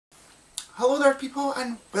Hello there people,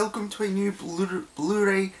 and welcome to a new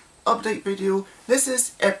Blu-ray update video. This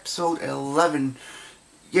is episode 11.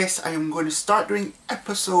 Yes, I am going to start doing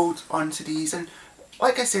episodes onto these, and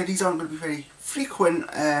like I said, these aren't going to be very frequent,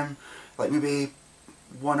 like maybe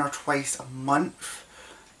one or twice a month.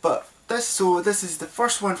 But this is the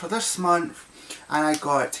first one for this month, and I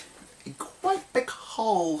got a quite big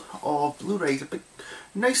haul of Blu-rays, a big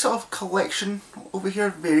nice sort of collection over here,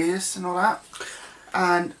 various and all that.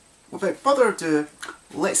 And without further ado,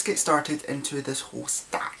 let's get started into this whole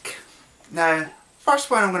stack. Now, first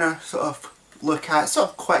one I'm going to sort of look at,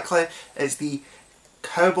 sort of quickly, is the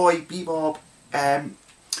Cowboy Bebop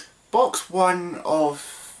box 1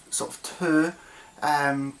 of sort of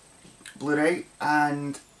 2 Blu-ray,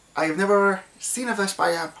 and I've never seen of this, but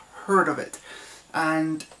I have heard of it.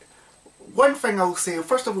 And one thing I'll say,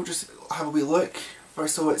 first of all, just have a wee look.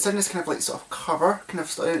 So it's in this kind of like sort of cover, kind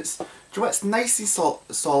of, and it's, do you know what, it's nice and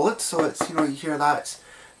solid, so it's, you know, you hear that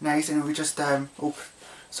nice, and we just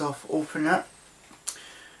sort of open it.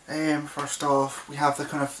 First off, we have the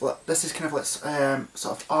kind of, this is kind of like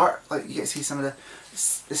sort of art, like you get to see some of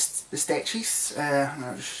the sketches.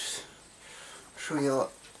 I'll just show you,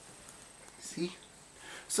 look. See?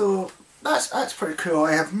 So that's pretty cool.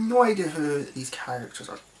 I have no idea who these characters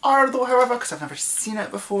are though, however, because I've never seen it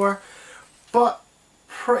before, but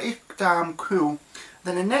pretty damn cool.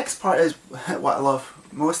 Then the next part is what I love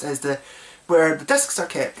most, is where the discs are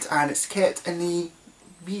kept, and it's kept in the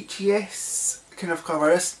VHS kind of cover.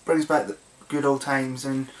 This brings back the good old times,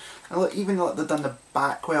 and look, even look, they've done the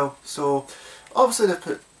back well. So obviously they've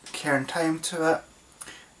put care and time to it,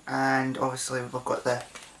 and obviously we've got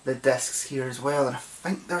the discs here as well, and I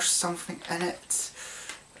think there's something in it.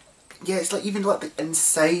 Yeah, it's like even like the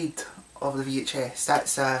inside of the VHS.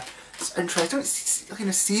 That's it's interesting. You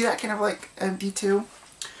can see that kind of like detail.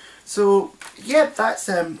 So yeah, that's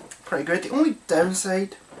pretty good. The only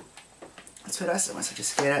downside to this, once I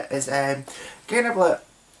just get it, is kind of like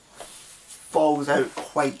falls out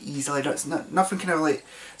quite easily. It's nothing kind of like,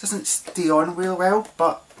 doesn't stay on real well.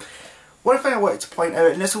 But one thing I wanted to point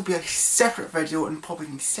out, and this will be a separate video and probably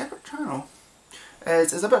a separate channel,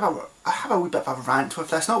 is a bit of I have a wee bit of a rant with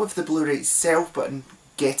this, not with the Blu-ray itself, but in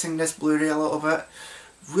getting this Blu-ray a little bit.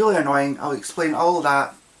 Really annoying. I'll explain all of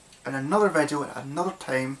that in another video at another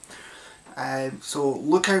time. So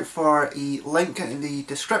look out for a link in the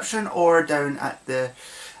description or down at an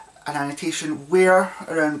annotation where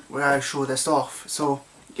I show this off. So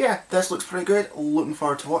yeah, this looks pretty good. Looking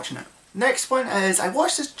forward to watching it. Next one is, I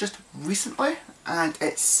watched this just recently, and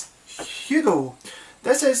it's Hugo.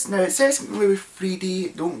 This is, now it says maybe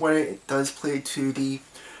 3D, don't worry, it does play 2D.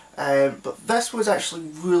 But this was actually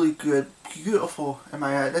really good, beautiful in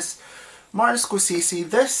my eye. This, Martin Scorsese,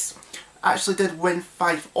 this actually did win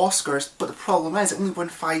 5 Oscars, but the problem is it only won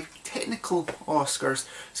 5 technical Oscars,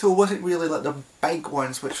 so it wasn't really like the big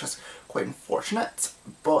ones, which was quite unfortunate.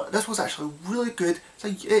 But this was actually really good,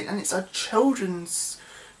 and it's a children's,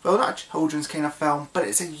 well, not a children's kind of film, but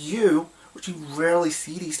it's a U, which you rarely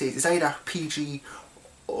see these days. It's either PG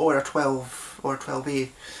or a 12 or a 12A.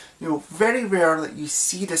 You know, very rare that you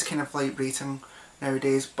see this kind of light rating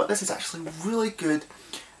nowadays, but this is actually really good,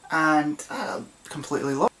 and I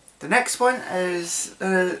completely love it. The next one is,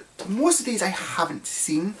 most of these I haven't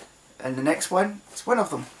seen, and the next one is one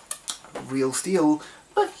of them, Real Steel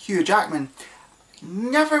with Hugh Jackman.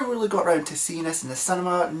 Never really got around to seeing this in the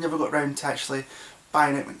cinema, never got around to actually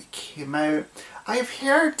buying it when it came out. I've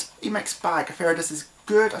heard a mixed bag. I've heard this is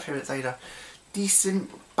good, I've heard it's either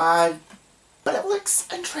decent, bad, but it looks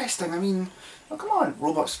interesting. I mean, oh, come on,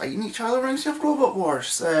 robots fighting each other, reminds me of Robot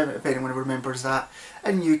Wars, if anyone remembers that.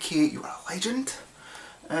 In UK, you are a legend.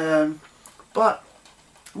 But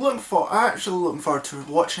actually looking forward to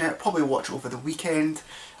watching it, probably watch it over the weekend.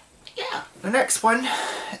 Yeah. The next one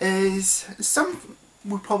is, some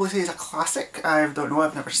would probably say is a classic. I don't know,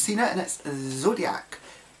 I've never seen it, and it's Zodiac.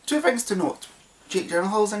 2 things to note: Jake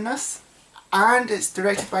Gyllenhaal's in this, and it's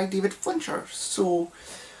directed by David Fincher, so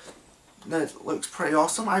that looks pretty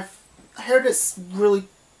awesome. I've heard it's really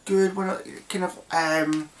good, kind of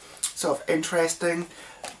sort of interesting.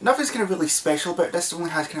 Nothing's kind of really special about this. It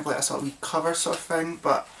only has kind of like a sort of wee cover sort of thing,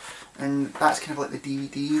 and that's kind of like the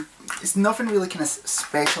DVD. It's nothing really kind of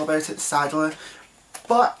special about it, sadly,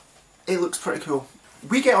 but it looks pretty cool.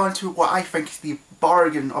 We get on to what I think is the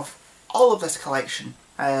bargain of all of this collection.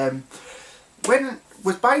 When I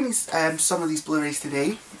was buying these, some of these Blu-rays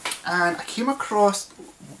today, and I came across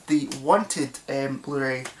the Wanted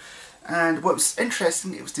Blu-ray, and what was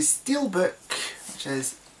interesting, it was the SteelBook, which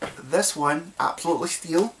is this one, absolutely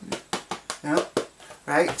steel, you know,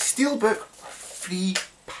 right, SteelBook,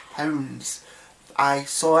 £3. I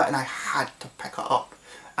saw it and I had to pick it up.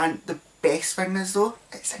 And the best thing is though,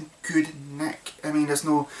 it's in good nick. I mean, there's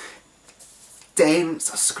no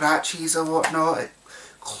dents or scratches or whatnot. It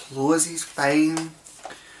closes fine.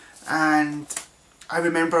 And I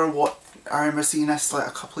remember seeing this like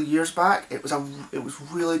a couple of years back. It was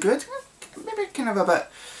really good. Maybe kind of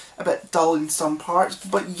a bit dull in some parts,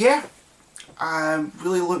 but yeah, I'm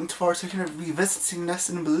really looking forward to kind of revisiting this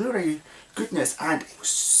in Blu-ray goodness, and it was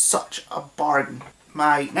such a bargain.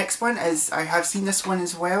 My next one is, I have seen this one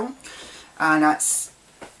as well, and that's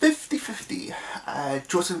 50/50,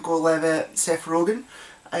 Joseph Gordon-Levitt, Seth Rogen.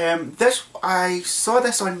 I saw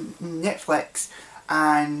this on Netflix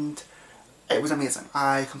and it was amazing.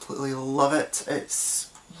 I completely love it.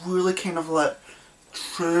 It's really kind of like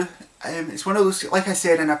true. It's one of those, like I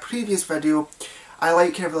said in a previous video, I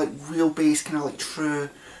like kind of like real based, kind of like true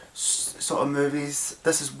sort of movies.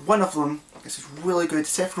 This is one of them. This is really good.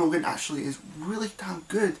 Seth Rogen actually is really damn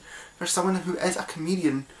good for someone who is a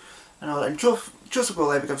comedian. And Joseph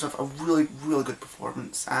Gordon-Levitt gives off a really good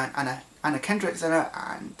performance, and Anna Kendrick's in it,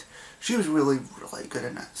 and she was really good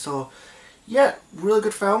in it. So yeah, really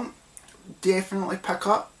good film. Definitely pick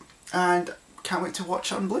up, and can't wait to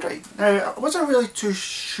watch it on Blu-ray. Now, I wasn't really too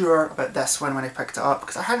sure about this one when I picked it up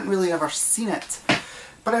because I hadn't really ever seen it,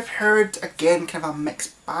 but I've heard again kind of a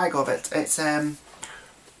mixed bag of it. It's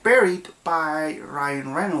Buried by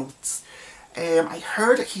Ryan Reynolds. I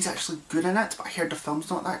heard that he's actually good in it, but I heard the film's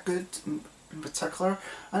not that good in particular.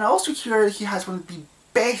 And I also hear he has one of the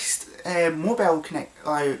best mobile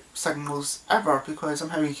signals ever, because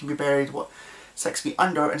somehow he can be buried, what, 6 feet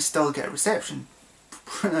under and still get a reception.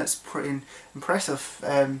 That's pretty impressive.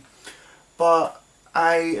 But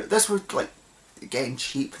this was like getting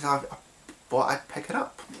cheap, because I thought I'd pick it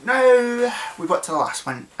up. Now we got to the last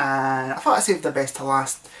one, and I thought I saved the best to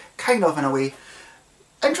last, kind of in a way.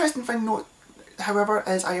 Interesting thing note, however,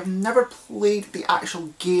 is I have never played the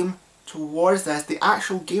actual game towards this, the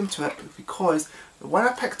actual game to it, because the one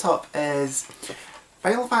I picked up is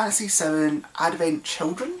Final Fantasy VII Advent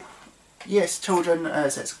Children. Yes, Children,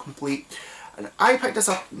 as it's complete. And I picked this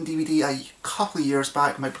up in DVD a couple of years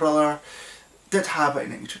back. My brother did have it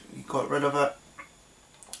and he got rid of it.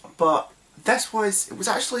 But it was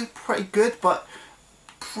actually pretty good, but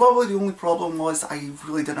probably the only problem was I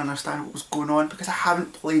really didn't understand what was going on because I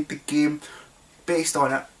haven't played the game based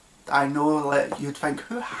on it. I know that you'd think,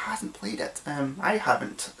 who hasn't played it? I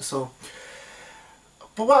haven't, so.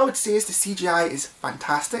 But what I would say is the CGI is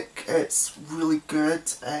fantastic. It's really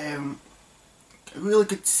good. A really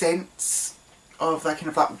good sense of that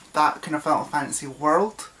kind of Final Fantasy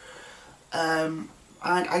world. And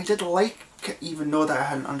I did like it, even though that I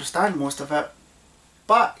hadn't understand most of it.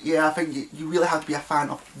 But yeah, I think you really have to be a fan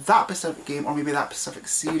of that specific game, or maybe that specific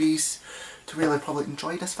series, to really probably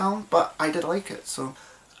enjoy this film. But I did like it, so.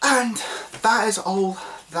 And that is all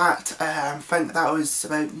that. I think that was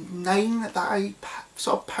about 9 that I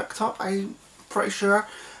sort of picked up, I'm pretty sure.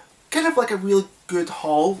 Kind of like a really good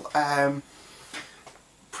haul.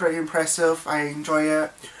 Pretty impressive. I enjoy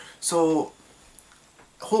it. So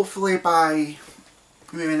hopefully by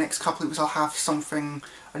maybe the next couple of weeks I'll have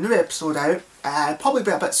a new episode out. Probably be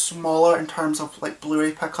a bit smaller in terms of like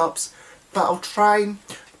Blu-ray pickups, but I'll try and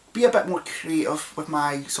be a bit more creative with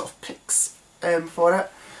my sort of picks for it.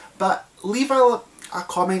 But leave a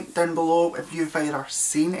comment down below if you've either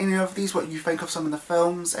seen any of these, what you think of some of the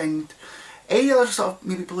films, and any other sort of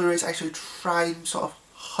maybe Blu-rays I should try and sort of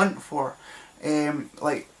hunt for.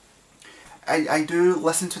 Like, I do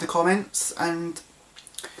listen to the comments, and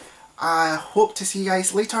I hope to see you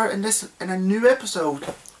guys later in a new episode.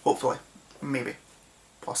 Hopefully. Maybe.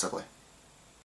 Possibly.